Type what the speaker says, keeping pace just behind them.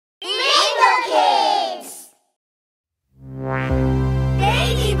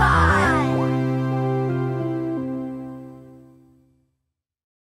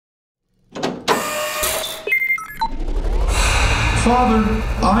Father,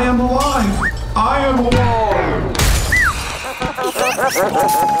 I am alive! I am alive!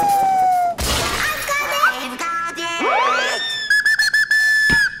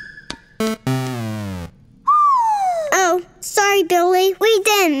 Oh, sorry, Billy. We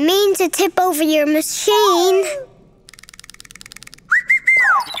didn't mean to tip over your machine.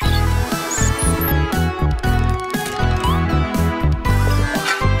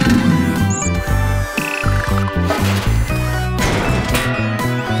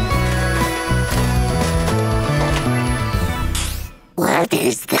 What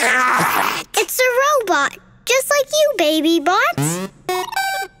is that? It's a robot, just like you, baby bots.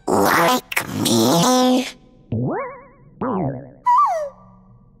 Like me?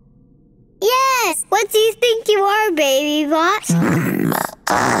 Yes, what do you think you are, baby bot?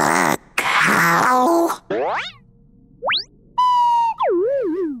 A cow?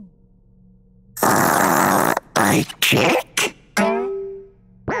 A chick?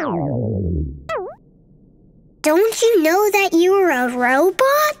 Don't you know that you're a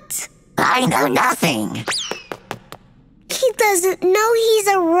robot? I know nothing. He doesn't know he's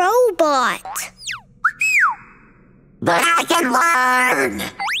a robot. But I can learn.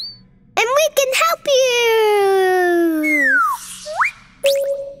 And we can help you.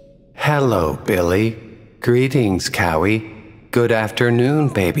 Hello, Billy. Greetings, Cowie. Good afternoon,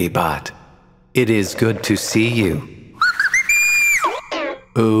 baby bot. It is good to see you.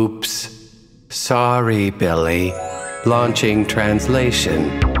 Oops. Sorry, Billy. Launching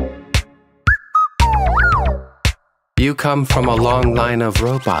translation. You come from a long line of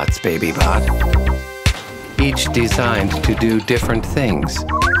robots, baby bot. Each designed to do different things.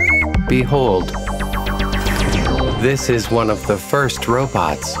 Behold, this is one of the first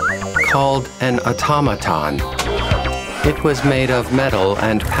robots, called an automaton. It was made of metal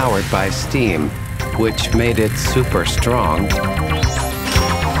and powered by steam, which made it super strong.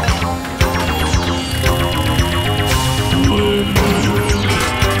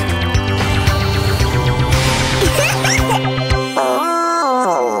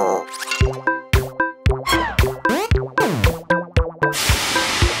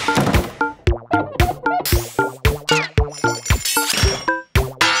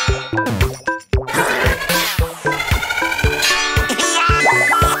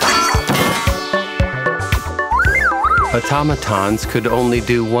 Automatons could only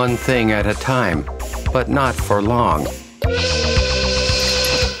do one thing at a time, but not for long.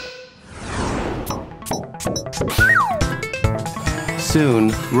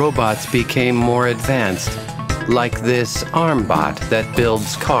 Soon, robots became more advanced, like this arm bot that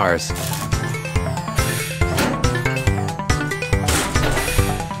builds cars.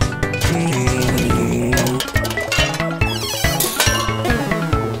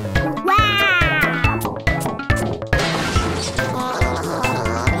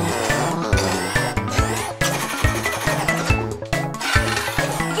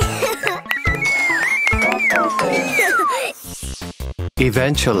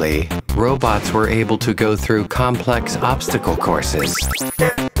 Eventually, robots were able to go through complex obstacle courses.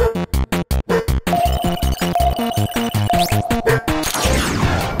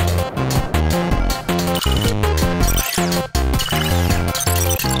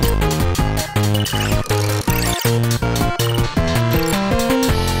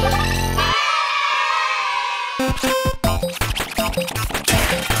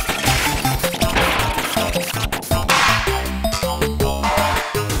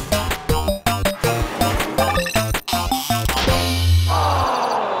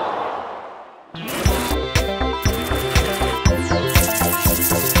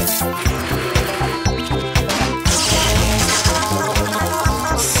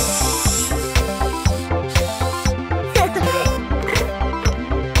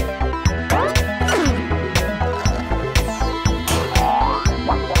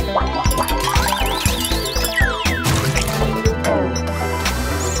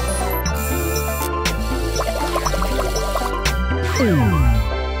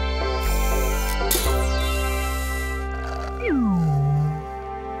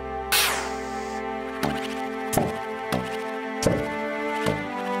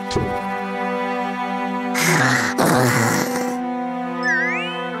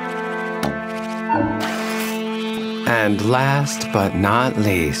 And last but not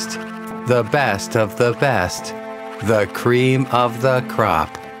least, the best of the best, the cream of the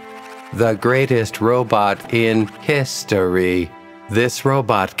crop, the greatest robot in history. This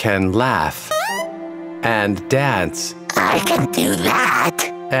robot can laugh and dance. I can do that.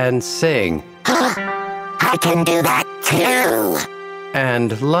 And sing. I can do that too.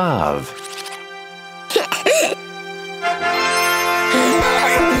 And love.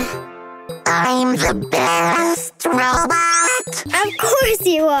 I'm the best robot? Of course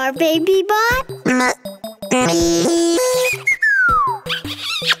you are, Baby Bot. Me?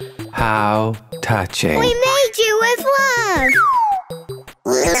 How touching. We made you with love.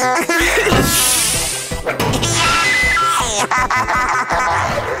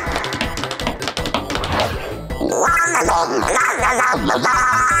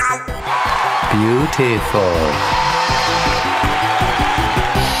 Beautiful.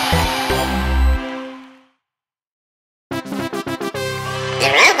 The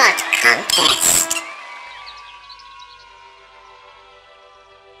robot contest.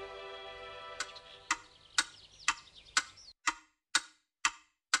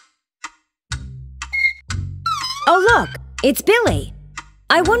 Oh, look, it's Billy.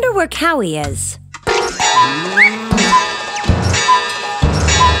 I wonder where Cowie is.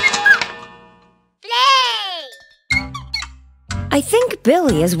 I think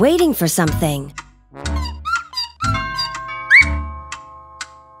Billy is waiting for something.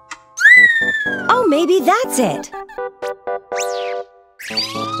 Oh, maybe that's it.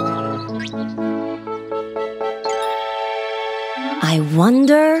 I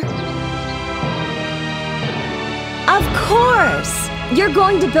wonder... Of course! You're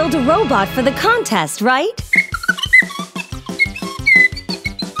going to build a robot for the contest, right?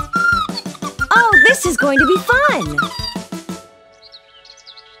 Oh, this is going to be fun!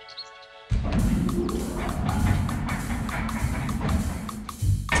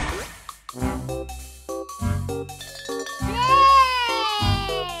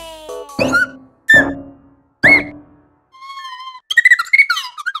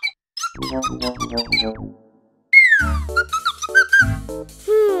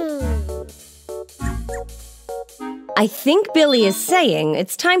 I think Billy is saying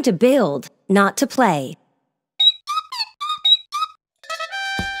it's time to build, not to play.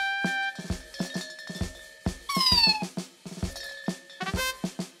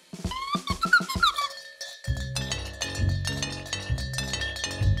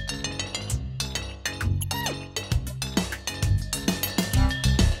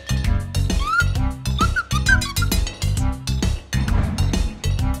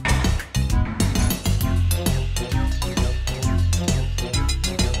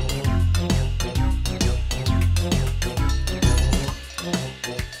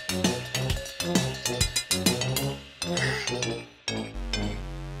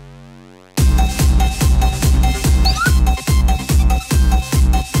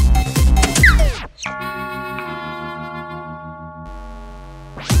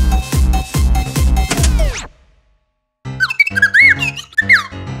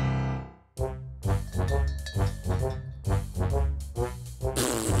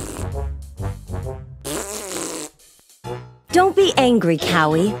 Don't be angry,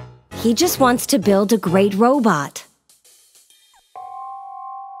 Cowie. He just wants to build a great robot.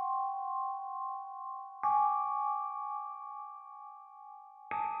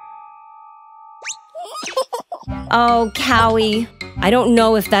 Oh, Cowie, I don't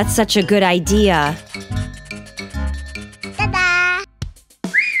know if that's such a good idea. Ta-da!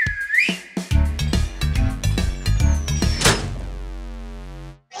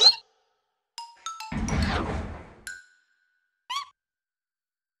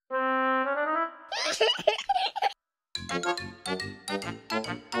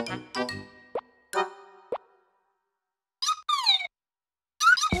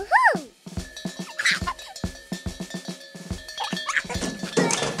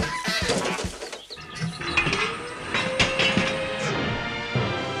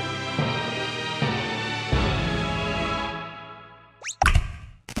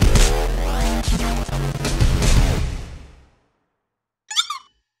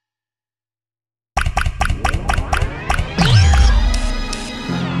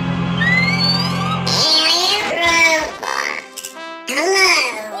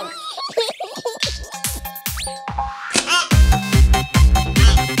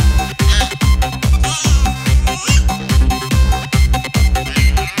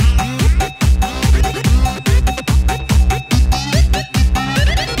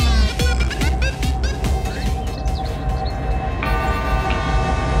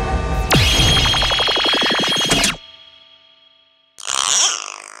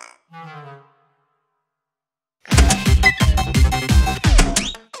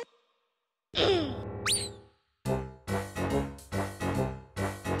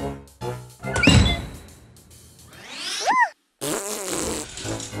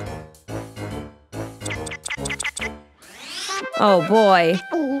 Oh boy,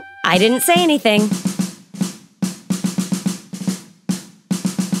 I didn't say anything.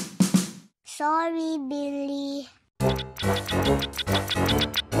 sorry, Billy.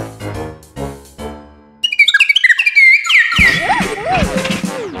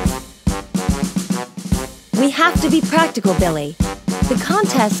 We have to be practical, Billy. The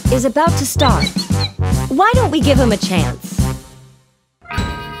contest is about to start. Why don't we give him a chance?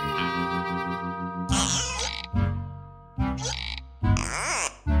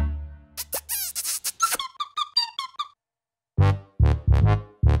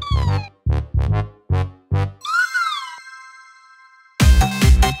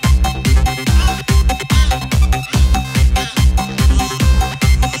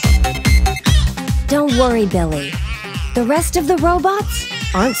 Don't worry, Billy. The rest of the robots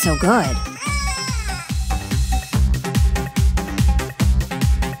aren't so good.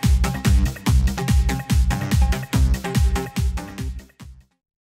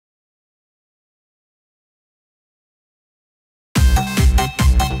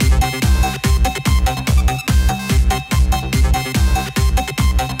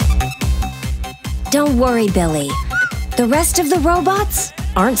 Don't worry, Billy. The rest of the robots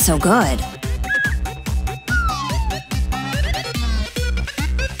aren't so good.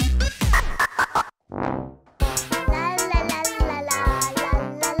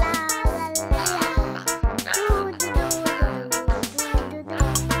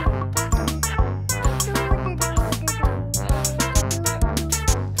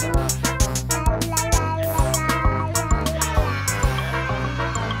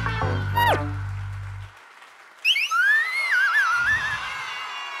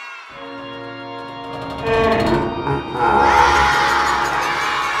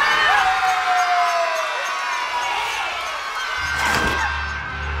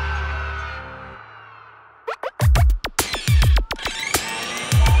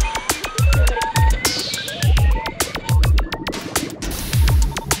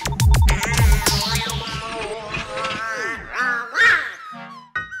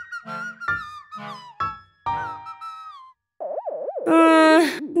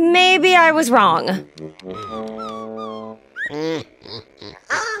 Maybe I was wrong.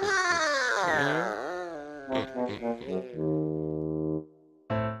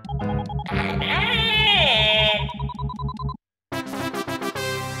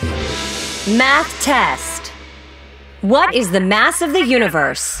 Math test. What is the mass of the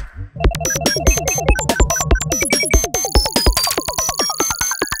universe?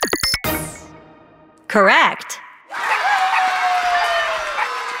 Correct.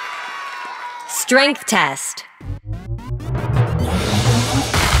 Strength test.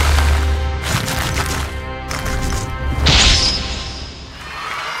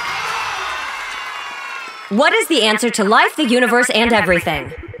 What is the answer to life, the universe, and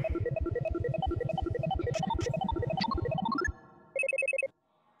everything?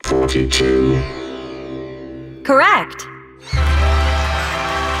 Correct.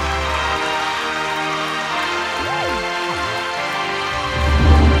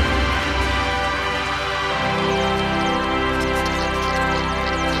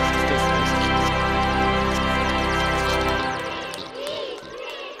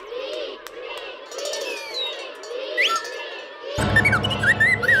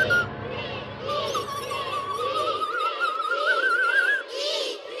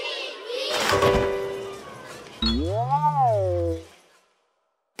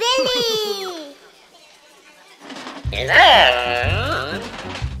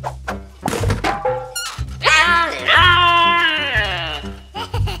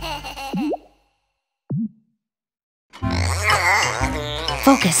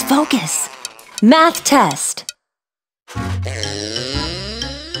 Focus, focus. Math test.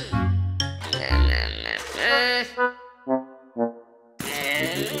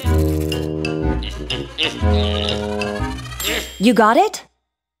 You got it?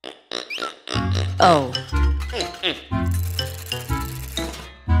 Oh.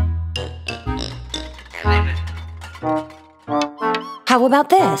 How about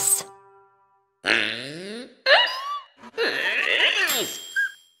this?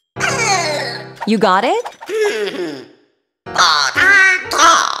 You got it?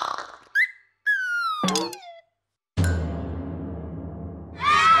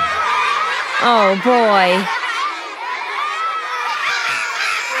 Oh boy.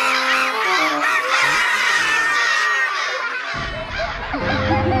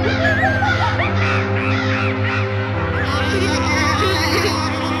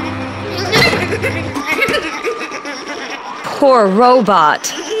 Poor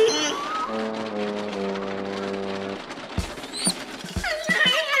robot.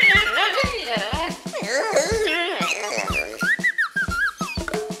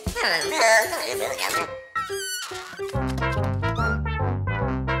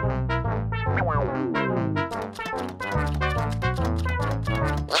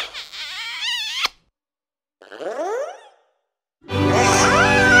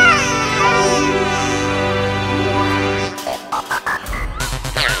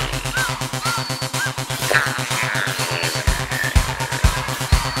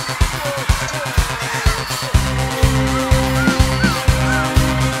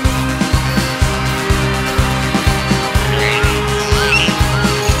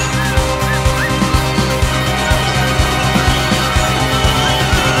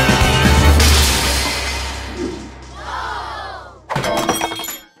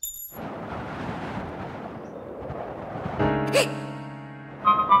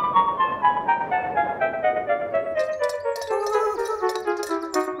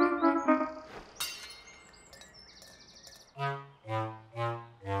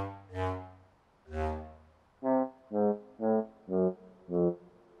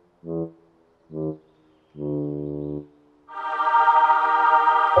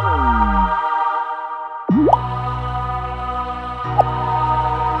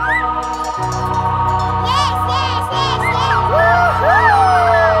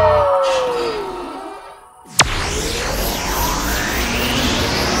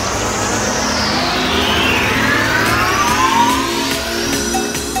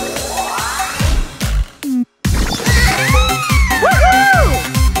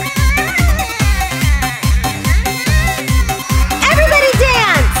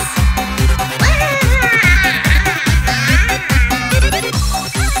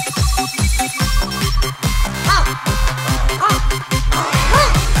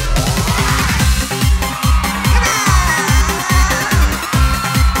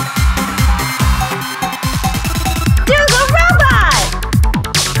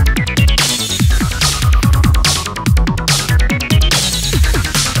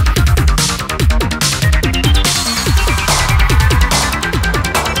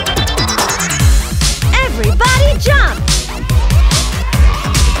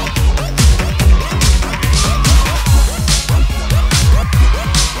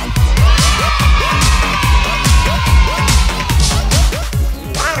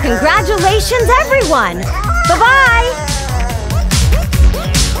 Congratulations, everyone! Bye-bye!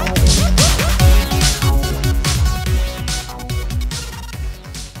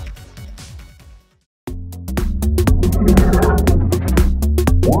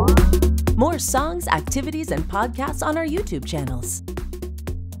 More songs, activities, and podcasts on our YouTube channels.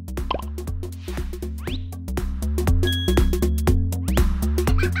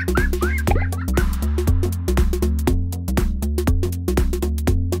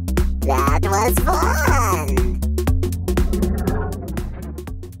 That was fun!